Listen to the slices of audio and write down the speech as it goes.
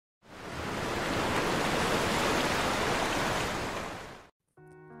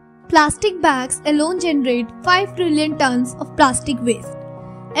Plastic bags alone generate 5 trillion tons of plastic waste.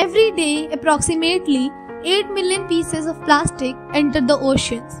 Every day, approximately 8 million pieces of plastic enter the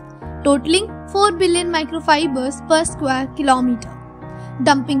oceans, totaling 4 billion microfibers per square kilometer.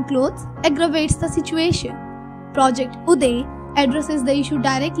 Dumping clothes aggravates the situation. Project Uday addresses the issue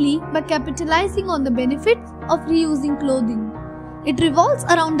directly by capitalizing on the benefits of reusing clothing. It revolves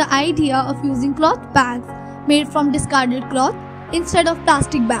around the idea of using cloth bags made from discarded cloth instead of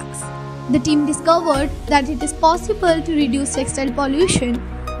plastic bags. The team discovered that it is possible to reduce textile pollution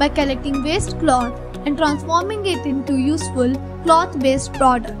by collecting waste cloth and transforming it into useful cloth-based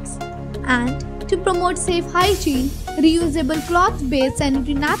products. And to promote safe hygiene, reusable cloth-based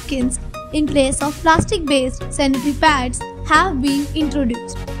sanitary napkins in place of plastic-based sanitary pads have been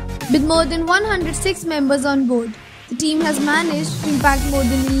introduced. With more than 106 members on board, the team has managed to impact more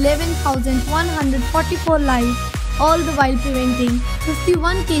than 11,144 lives, all the while preventing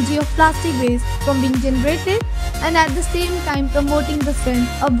 51 kg of plastic waste from being generated and at the same time promoting the strength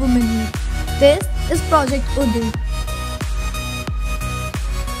of womanhood. This is Project Uday.